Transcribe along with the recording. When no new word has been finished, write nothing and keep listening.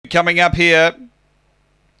coming up here.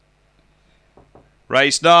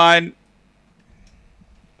 Race 9.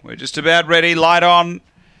 We're just about ready. Light on.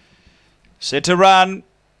 Set to run.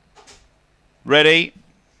 Ready.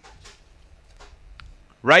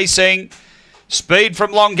 Racing. Speed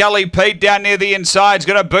from Long Gully Pete down near the inside. He's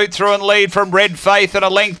got a boot through and lead from Red Faith and a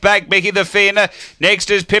length back, Mickey the Finn. Next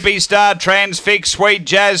is Pippi Star, Transfix, Sweet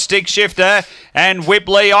Jazz, Stick Shifter, and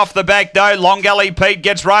Whipley off the back though. Long Gully Pete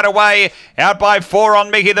gets right away. Out by 4 on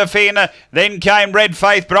Mickey the Finn. Then came Red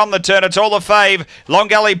Faith, but on the turn it's all the fave. Long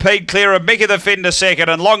Gully Pete clear of Mickey the Finn to second,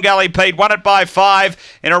 and Long Gully Pete won it by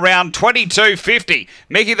 5 in around 22.50.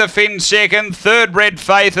 Mickey the Finn second, third Red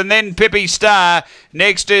Faith, and then Pippi Star.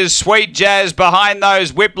 Next is Sweet Jazz. Behind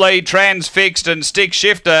those, Whipley, Transfixed and Stick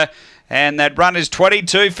Shifter. And that run is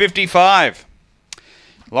 22.55.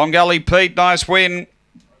 Long Gully Pete, nice win.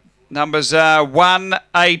 Numbers 1,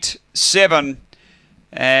 8, 7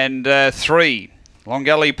 and 3. Long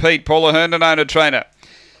Gully Pete, Paula Herndon, owner trainer.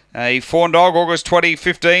 A fawn dog, August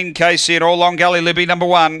 2015. KC and all Long Gully Libby, number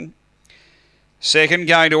 1. Second,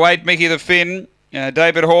 going to 8, Mickey the Finn.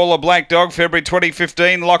 David Hall, a black dog, February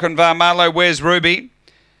 2015. Lochinvar Marlow, Where's Ruby?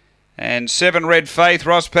 And 7, Red Faith,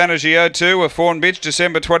 Ross Panagio 2, a fawn bitch,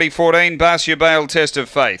 December 2014. Barcia Bale, Test of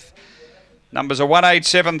Faith. Numbers are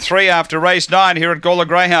 1873 after race 9 here at Gawler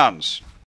Greyhounds.